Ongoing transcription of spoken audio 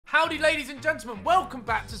Howdy, ladies and gentlemen. Welcome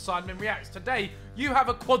back to Simon Reacts. Today, you have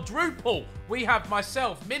a quadruple. We have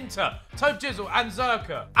myself, Minter, Tobe Jizzle, and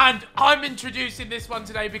Zerka. And I'm introducing this one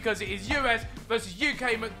today because it is US versus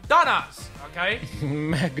UK McDonalds, okay?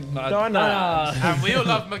 McDonald's. And we all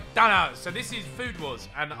love McDonald's. So this is Food Wars,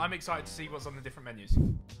 and I'm excited to see what's on the different menus.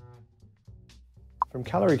 From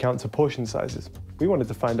calorie count to portion sizes, we wanted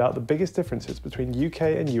to find out the biggest differences between UK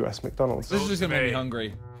and US McDonald's. This is just gonna make me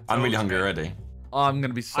hungry. I'm really hungry already. I'm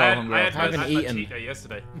gonna be so hungry. I haven't eaten. cheat day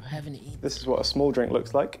yesterday. I haven't eaten. This is what a small drink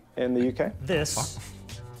looks like in the UK. This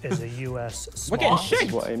is a US small. We're getting This shanked.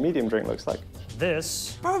 is what a medium drink looks like.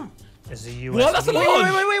 This is a US. What? That's a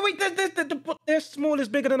large. Wait. Their small is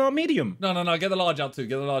bigger than our medium. No. Get the large out too.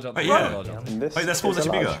 Get the large out too. Wait, Get yeah. the large out. And this Wait, their small's is a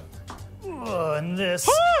actually large. bigger. And this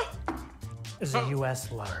is a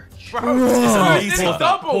US large. Bro, this is liter.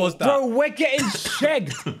 double. Pause that. Bro, we're getting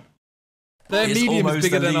shagged. Their It's medium is almost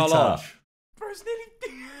bigger a than our litre. large. Bro, it's nearly...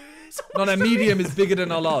 No, their medium is bigger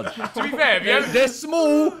than our large. To be fair, have you ever... Their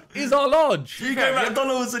small is our large. You go to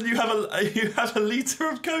McDonald's and you have a litre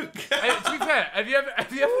of Coke. To be fair, have you ever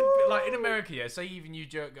like in America, yeah, say even you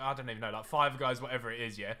jerk, I don't even know, like Five Guys, whatever it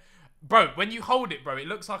is, yeah, bro, when you hold it, bro, it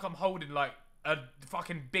looks like I'm holding like a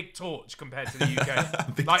fucking big torch compared to the UK.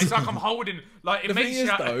 Like it's like I'm holding, like it The thing makes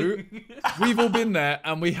is, you... though, we've all been there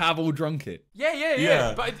and we have all drunk it.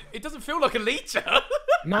 Yeah, but it doesn't feel like a litre.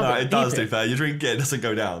 No, it does, to be fair. You drink it doesn't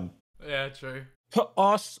go down. Yeah, true. Put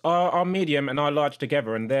us, our medium and our large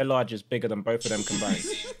together, and their large is bigger than both of them combined.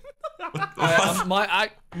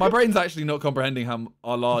 My brain's actually not comprehending how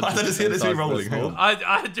our large. I just hear this thing rolling. Hold on. I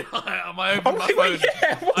opened my phone.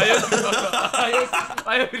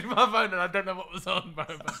 I opened my phone and I don't know what was on, bro.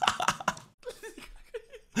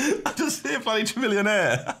 I just hear bloody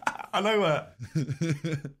Millionaire. I know where.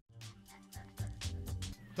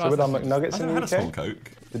 So with our McNuggets I in never had a the small UK,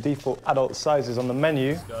 Coke. the default adult sizes on the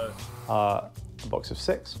menu are a box of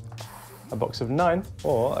 6, a box of 9,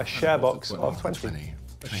 or a share box of 20.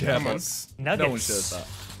 Share box. Nuggets. No one shares that.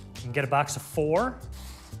 You can get a box of 4,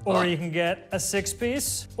 or you can get a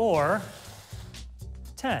 6-piece, or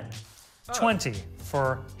 10, 20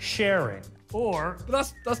 for sharing, or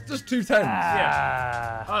But that's just 2 tens.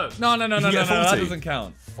 Oh. No, get that 40. doesn't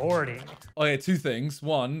count. 40. Okay, 2 things.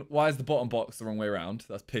 One, why is the bottom box the wrong way around?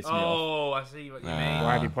 That's pissed me off. Oh, I see what you mean.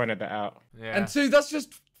 Why have you pointed that out? Yeah. And 2, that's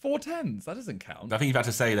just 4 tens. That doesn't count. I think you've had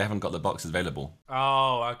to say they haven't got the boxes available.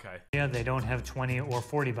 Oh, okay. Yeah, they don't have 20 or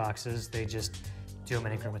 40 boxes. They just do them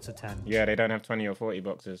in increments of 10. Yeah, they don't have 20 or 40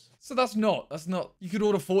 boxes. So that's not. You could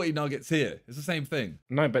order 40 nuggets here. It's the same thing.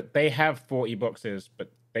 No, but they have 40 boxes,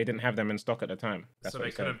 but they didn't have them in stock at the time. That's So what they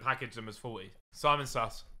he said. couldn't package them as 40. Simon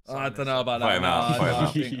Sus. I don't know about that. Vote him out, vote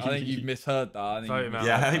him out. I think you've misheard that. Vote him out.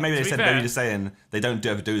 Yeah, I think maybe they To be said fair- maybe just saying they don't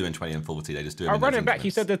ever do them in 20 and 40. They just do them. I'll in run those it back. He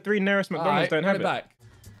increments. said the 3 nearest McDonald's don't have run it. back.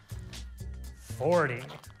 40.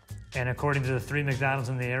 And according to the 3 McDonald's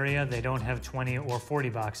in the area, they don't have 20 or 40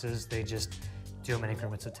 boxes. They just do them in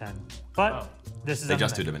increments of 10. But this is They on the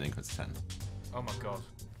just do menu. them in increments of 10. Oh my god.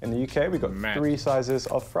 In the UK, we've got Mad. 3 sizes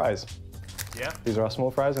of fries. Yeah. These are our small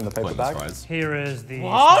fries in the paper Pointless bag. fries. Here is the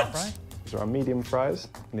What? small fry. These are our medium fries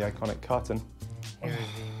in the iconic carton. Here is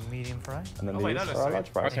the medium fry. And then Oh, wait, these no, are our sorry. large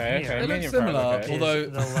fries. Okay, Here. okay. They look medium similar, fries, okay. although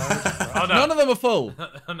The large fry. Oh, no. none of them are full.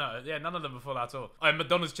 No, yeah, none of them are full at all. Oh,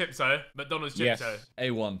 McDonald's chips though. McDonald's chips Yes. though.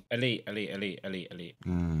 A1. Elite.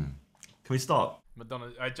 Can we start?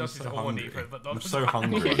 McDonald's. Josh is so horny hungry. for I'm McDonald's. so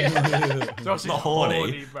hungry. Josh is I'm not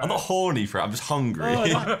horny. bro. I'm not horny for it. I'm just hungry.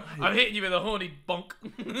 I'm hitting you with a horny bonk.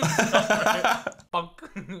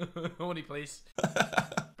 Bonk. Horny, please.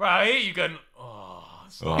 Bro, I hear you going, oh,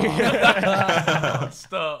 stop. Oh.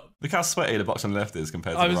 Stop. Look how sweaty the box on the left is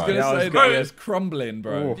compared to I the was right. going to say Bro. that it's crumbling,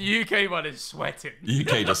 bro. The UK one is sweating.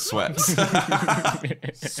 UK just sweats.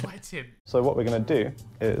 Sweating. So what we're going to do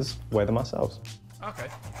is weigh them ourselves. Okay.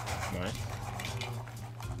 Nice.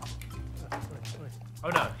 Oh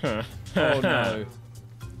no. Oh, no.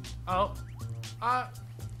 Oh.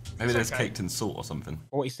 Maybe there's okay. caked in salt or something.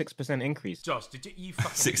 46% increase. Josh, did you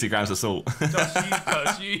fucking... 60 grams of salt.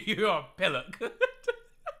 Josh, you are a pillock.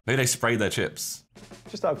 Maybe they sprayed their chips.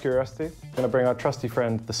 Just out of curiosity, I'm going to bring our trusty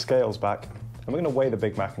friend, the scales, back. And we're going to weigh the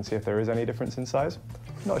Big Mac and see if there is any difference in size.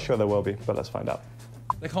 Not sure there will be, but let's find out.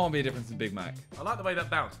 There can't be a difference in Big Mac. I like the way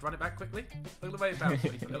that bounced. Run it back quickly. Look at the way it bounced.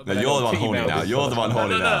 No, you're the one horny bounce. now. You're the one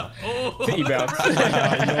horny now. Oh, Titty bounce. look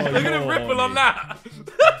at the ripple on that.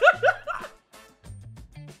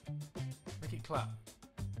 Make it clap.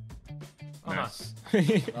 Oh, nice.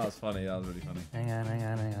 That was funny. That was really funny. Hang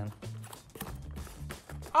on.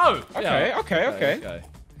 Oh, Okay, okay.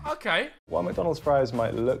 okay. While McDonald's fries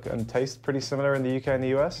might look and taste pretty similar in the UK and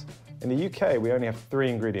the US, In the UK, we only have 3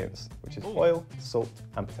 ingredients, which is oil, salt,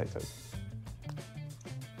 and potatoes.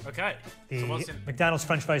 Okay. The So what's in? McDonald's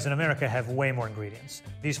French fries in America have way more ingredients.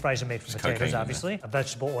 These fries are made from potatoes, cocaine in obviously. A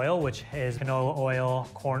vegetable oil, which is canola oil,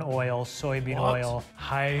 corn oil, soybean oil,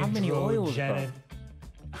 many oils, bro?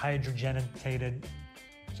 hydrogenated.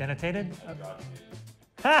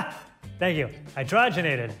 Ha! Thank you.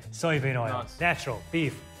 Hydrogenated soybean oil, Nice. natural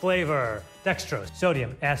beef flavor, dextrose,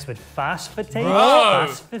 sodium, acid phosphatate,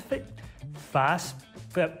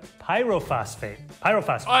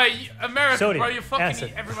 pyrophosphate. Oi, America, Sodium, bro, you're fucking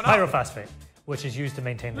acid, everyone up. pyrophosphate, which is used to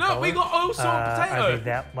maintain the Look, color. we got oil, salt, potato. Are they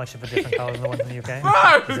that much of a different color than the ones in the UK?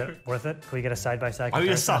 Bro! Is it worth it? Can we get a side-by-side Are we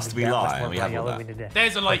comparison? just sus? We That lie, much more and we have all yellow that. we did.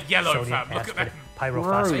 There's a like yellow Sodium, fam. Look at acid, that.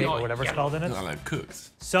 pyrophosphate, Bro. or whatever it's Yellow. called in it. I like cooked.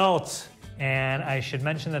 Salt. And I should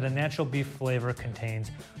mention that a natural beef flavor contains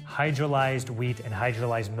hydrolyzed wheat and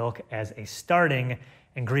hydrolyzed milk as a starting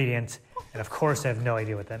ingredient. And of course, I have no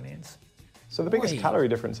idea what that means. So the biggest calorie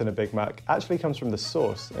difference in a Big Mac actually comes from the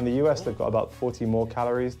sauce. In the US, they've got about 40 more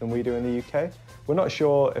calories than we do in the UK. We're not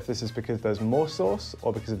sure if this is because there's more sauce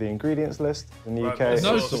or because of the ingredients list. In the Right, UK, more it's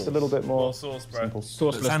sauce. just a little bit more More sauce, bro. simple.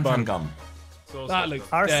 Sauceless Xanthan bun. gum. That looks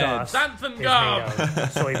Our dead. sauce Xanthan is made gum. of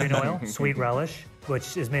soybean oil, sweet relish,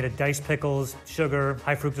 which is made of diced pickles, sugar,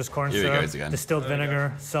 high fructose corn Here he syrup, goes again. distilled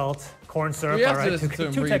vinegar, salt, corn syrup. We have all to right, listen to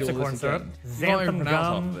him two read types all of corn this syrup, again. You can't even xanthan pronounce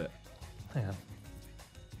half gum, of it. hang on,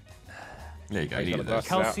 There you go. He's You got did a this.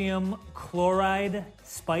 bus. calcium chloride,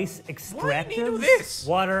 spice extractives, need all this?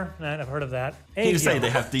 water. I've heard of that. Can you Egg say yolk, they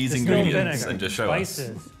have these distilled ingredients vinegar, and just show us?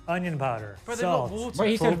 spices, onion powder, Bro, they've got salt, water. Wait,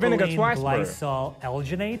 he said vinegar propylene twice, bro. glycol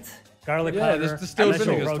alginate, garlic Yeah, powder, there's distilled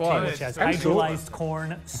vegetable vinegar protein, twice. which has And salt. hydrolyzed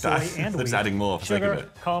corn, soy, That's- and they're wheat, just adding more for the sake of sugar,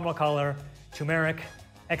 it. caramel color, turmeric,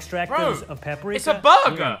 extractives Bro, of paprika. it's a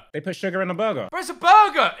burger. They put sugar in a burger. Bro, it's a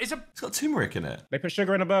burger. It's It's got turmeric in it. They put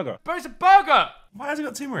sugar in a burger. Bro, it's a burger. Why has it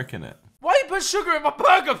got turmeric in it? Why you put sugar in my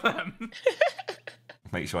burger, fam?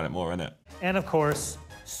 Makes you want it more, innit? And of course,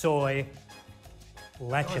 soy,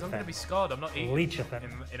 Guys, I'm gonna lecithin, be scarred. I'm not eating Lecithin.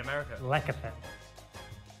 in America. lecithin.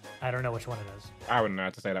 I don't know which one it is. I wouldn't know how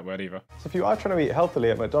to say that word either. So if you are trying to eat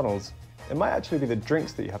healthily at McDonald's, it might actually be the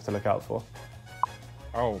drinks that you have to look out for.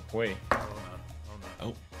 Oh, boy.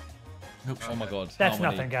 Oh. Oh my god. That's how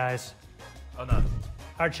many? nothing, guys. Oh no.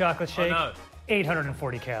 Our chocolate shake, no.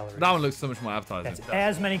 840 calories. That one looks so much more appetizing. That's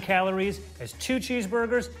as many calories as 2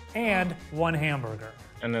 cheeseburgers and 1 hamburger.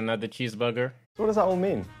 And another cheeseburger. So what does that all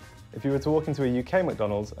mean? If you were to walk into a UK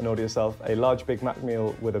McDonald's and order yourself a large Big Mac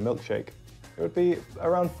meal with a milkshake, it would be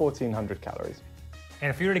around 1,400 calories. And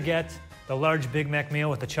if you were to get the large Big Mac meal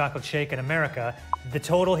with the chocolate shake in America, the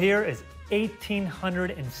total here is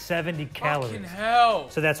 1,870 calories. Fucking hell.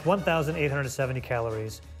 So that's 1,870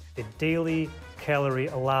 calories. The daily calorie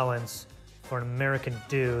allowance for an American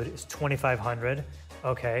dude is 2,500.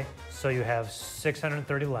 Okay, so you have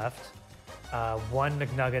 630 left. One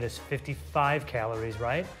McNugget is 55 calories,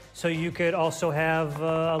 right? So you could also have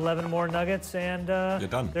 11 more nuggets, and You're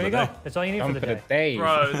done there for you the go. day. That's all you need Done for for the the day. day.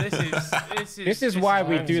 Bro, this is Why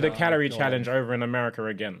we do the Oh calorie God. challenge over in America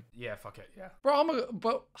again. Yeah, fuck it. Yeah. Bro, I'm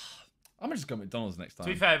gonna just go McDonald's next To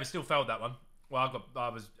be time. fair, we still failed that one. Well, I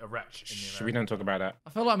was a wretch in the Should America. we don't talk about that? I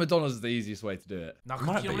feel like McDonald's is the easiest way to do it. No, 'cause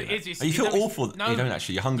Might you know be, what it is? It's, though. You feel know, it's- awful. You don't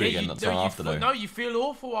actually. You're hungry again. Not no, after though. No, you feel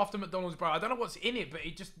awful after McDonald's, bro. I don't know what's in it, but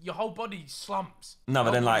it just your whole body slumps. No,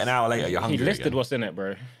 but then like an hour later, you're He hungry listed again. what's in it,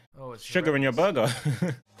 bro. Oh, it's Sugar in your burger.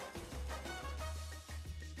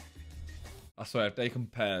 I swear, if they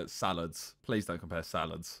compare salads, please don't compare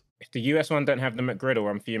salads. If the US one don't have the McGriddle,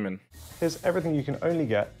 I'm fuming. Here's everything you can only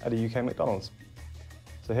get at a UK McDonald's.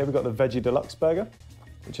 So here we've got the Veggie Deluxe Burger,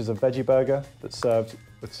 which is a veggie burger that's served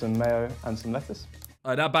with some mayo and some lettuce.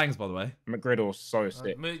 That bangs, by the way. McGriddle's so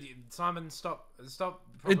sick. Simon, stop.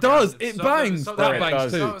 It does. propaganda. It Stop the- bangs. stop That the-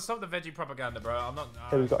 bangs does. too. Stop the veggie propaganda, bro. I'm not.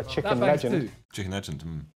 Here we've got a That Chicken bangs Legend, too. Chicken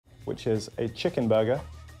legend. which is a chicken burger,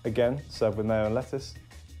 again served with mayo and lettuce.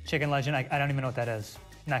 Chicken Legend, I don't even know what that is.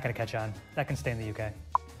 Not gonna catch on. That can stay in the UK.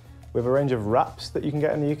 We have a range of wraps that you can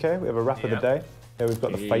get in the UK. We have a wrap of the Yep. day. Here we've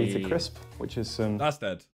got the Fajita Hey. Crisp, which is some That's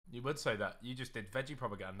dead. You would say that. You just did veggie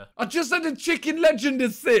propaganda. I just said the chicken legend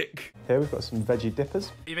is sick. Here we've got some veggie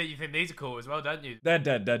dippers, You think these are cool as well, don't you? They're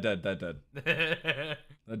dead. They're dead. They're dead.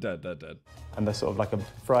 They're dead. They're dead. and they're sort of like a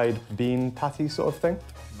fried bean patty sort of thing.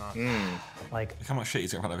 Like, Look how much shit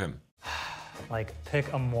he's got in front of him.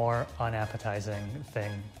 pick a more unappetizing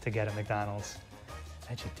thing to get at McDonald's.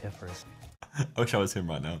 Veggie dippers. I wish I was him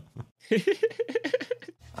right now.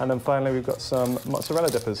 And then finally we've got some mozzarella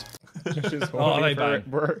dippers. Josh is they horny for bang. it,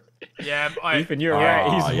 bro. Yeah, Ethan, you're right.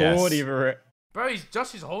 He's yes. horny for it. bro.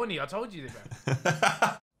 Josh is horny. I told you that. Bro.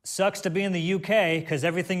 Sucks to be in the UK because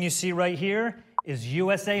everything you see right here is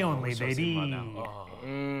USA only, Shots in baby. right now.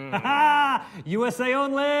 Oh. Haha! USA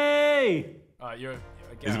only! You're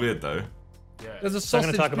It's weird though. Yeah. There's a So I'm sausage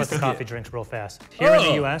going to talk about the biscuit. coffee drinks real fast. Here in Oh.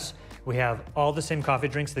 the US, we have all the same coffee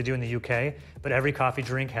drinks they do in the UK, but every coffee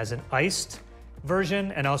drink has an iced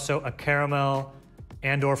version and also a caramel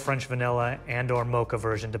and or French vanilla and or mocha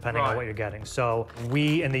version, depending on Right. what you're getting. So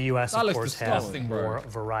we in the US, That of looks course, disgusting, have bro. more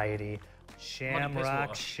variety. Shamrock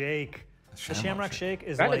water. Shake. The Shamrock Shamrock Shake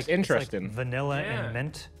is That like, looks it's like interesting. vanilla Yeah. and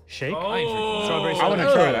mint shake. Oh. Strawberry I want to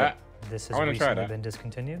soda. try that. This I has wanna try recently that. been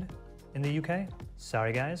discontinued in the UK.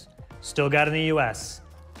 Sorry, guys. Still got it in the US.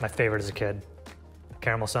 My favorite as a kid.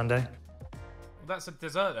 Caramel sundae. That's a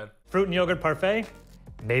dessert then. Fruit and yogurt parfait.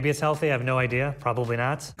 Maybe it's healthy. I have no idea. Probably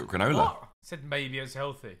not. Got granola. What? Said maybe it's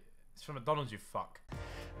healthy. It's from McDonald's, you fuck.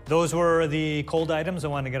 Those were the cold items I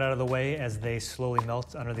wanted to get out of the way as they slowly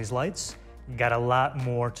melt under these lights. Got a lot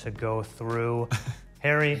more to go through.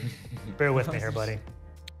 Harry, bear with me here, buddy.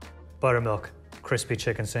 Buttermilk, crispy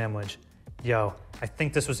chicken sandwich. Yo, I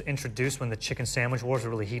think this was introduced when the chicken sandwich wars were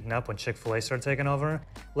really heating up when Chick-fil-A started taking over.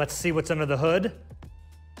 Let's see what's under the hood.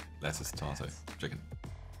 Lettuce, tomato, chicken.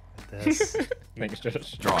 This Thanks,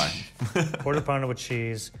 Josh. Dry. quarter pounder with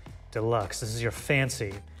cheese, deluxe. This is your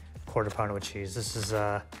fancy quarter pounder with cheese. This is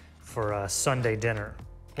for Sunday dinner.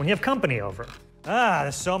 When you have company over.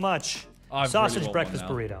 There's so much. I really Sausage want breakfast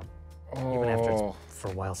one burrito. Even after Oh, it's, for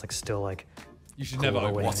a while, it's like still like. You should never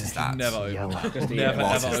open What it. is You should that? Never open Yellow. it. Just eat Never, it.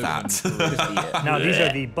 What ever is open that? it. just eat it. Now these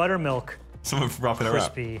are the buttermilk Someone wrapping it up.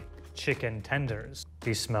 crispy chicken tenders.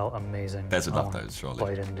 These smell amazing. Des would love I wanna those, surely.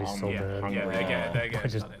 Bite into these so Yeah, bad. yeah, they get it. They get I it.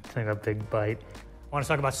 just take a big bite. I want to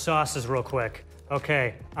talk about sauces real quick.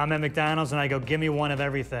 Okay, I'm at McDonald's and I go, give me one of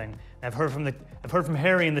everything. I've heard from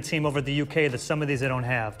Harry and the team over at the UK that some of these they don't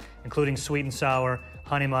have, including sweet and sour,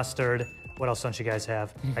 honey mustard. What else don't you guys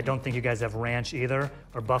have? I don't think you guys have ranch either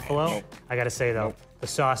or buffalo. Nope. I gotta say though, Nope. the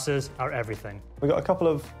sauces are everything. We've got a couple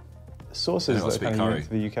of sauces Yeah, that are sweet kind of curry. unique to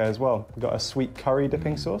the UK as well. We've got a sweet curry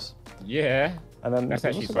dipping sauce, Yeah. and then That's we've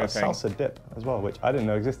actually also got a so salsa dip as well, which I didn't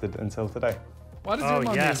know existed until today. Why does it Oh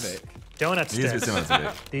remind yes, me of Vic? donut He is a bit sticks. similar to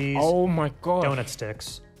it. These Oh my god. donut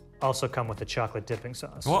sticks also come with a chocolate dipping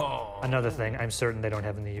sauce. What? Another thing I'm certain they don't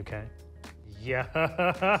have in the UK. Yeah.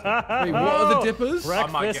 Wait, what are the dippers? I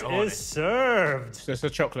might Breakfast get on is it. served. So it's a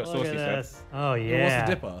chocolate Look sauce, at you said. this. Oh What's yeah.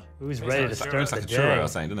 the dipper? Who's ready to like a start churro. It's the like a churro, I day?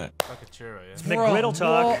 was saying, didn't it? Like a churro, yeah. McGriddle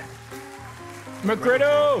talk.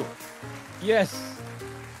 McGriddle! Yes.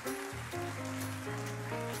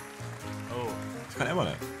 Oh. It's got M on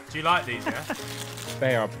it. Do you like these, yeah?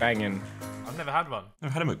 They are banging. I've never had one.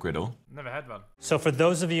 I've had a McGriddle. Never had one. So for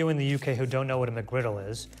those of you in the UK who don't know what a McGriddle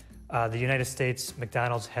is, the United States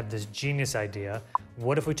McDonald's had this genius idea.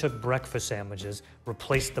 What if we took breakfast sandwiches,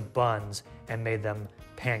 replaced the buns, and made them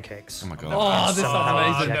pancakes? Oh my god. Oh, this Somehow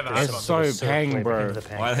sounds amazing. I've never injected had some one. So little syrup bang, flavor bro. into the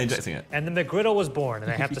Why are they pancakes. injecting it? And the McGriddle was born,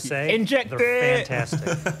 and I have to say, Inject they're it!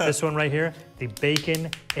 fantastic. This one right here, the bacon,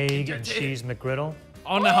 egg, and Inject it. cheese McGriddle.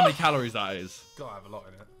 I don't know how many calories that is. Gotta have a lot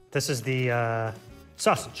in it. This is the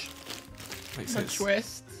sausage. Makes sense.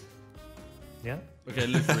 Twist. Yeah. Okay, it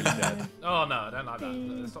looks really dead. Oh no, I don't like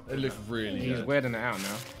that. Stop It doing looks that. really He's dead. weirding it out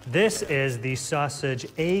now. This is the sausage,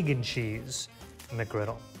 egg, and cheese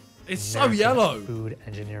McGriddle. It's so American yellow. Food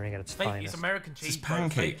engineering at its Fake, finest. it's American cheese. Just bro.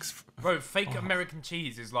 pancakes. Bro, fake American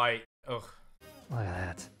cheese is like, ugh. Look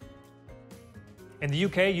at that. In the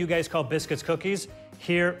UK, you guys call biscuits cookies.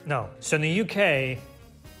 Here, no. So in the UK,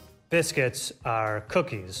 biscuits are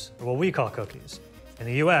cookies, or what we call cookies. In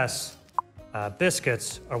the US,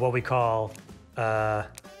 biscuits are what we call, I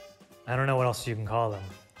don't know what else you can call them.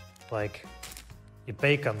 Like, you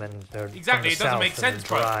bake them and they're from Exactly, the it doesn't South make and they're sense,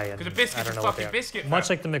 bro. dry 'Cause a and biscuit's I don't a know what fucking they are. biscuit, Much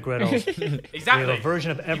fam. like the McGriddles. Exactly. We have a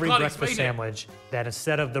version of every can't breakfast explain it. sandwich that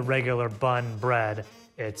instead of the regular bun bread,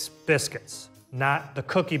 it's biscuits. Not the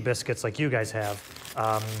cookie biscuits like you guys have.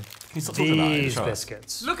 Can you stop talking about it? These Show us.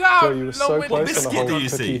 biscuits. Look how So you were so long-winded close on biscuit. the whole do you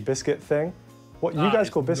cookie see? biscuit thing. What you That guys is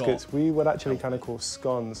call not biscuits, we would actually kind of call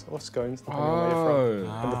scones or scones, depending on where you're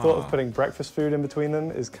from. And the thought of putting breakfast food in between them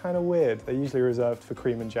is kind of weird. They're usually reserved for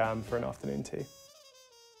cream and jam for an afternoon tea.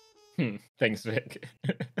 Thanks, Vic.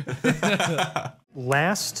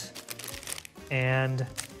 Last, and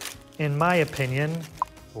in my opinion,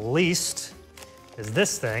 least, is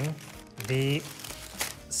this thing, the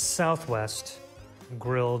Southwest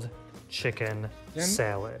grilled chicken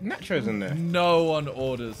salad. Nachos in there. No one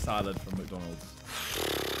orders salad from McDonald's.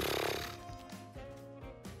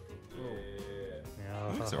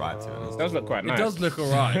 It's alright, to be honest. It does look quite nice. It does look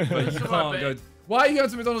alright, but you alright, can't go. but- Why are you going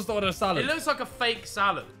to McDonald's to order a salad? It looks like a fake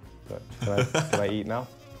salad. But can I eat now?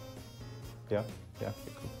 Yeah? Yeah.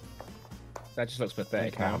 Cool. That just looks I don't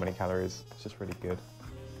pathetic care how now. many calories. It's just really good.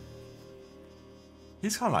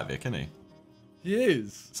 He's kind of like Vic, isn't he? He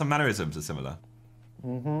is. Some mannerisms are similar.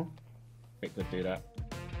 Vic could do that.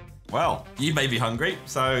 Well, you may be hungry,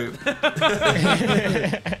 so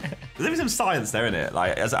there's some science there, innit?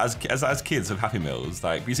 Like as kids with Happy Meals,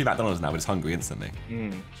 like you see McDonald's now, we're just hungry instantly.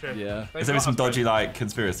 True. Yeah. Is there some dodgy like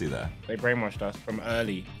conspiracy there? They brainwashed us from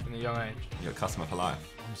early. From a young age. You're a customer for life.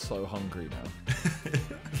 I'm so hungry now.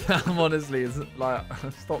 I'm honestly, it's like,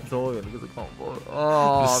 stop talking because I can't bother.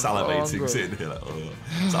 Oh, Just I'm so salivating, hungry. sitting here like, oh.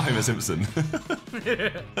 It's like Homer Simpson.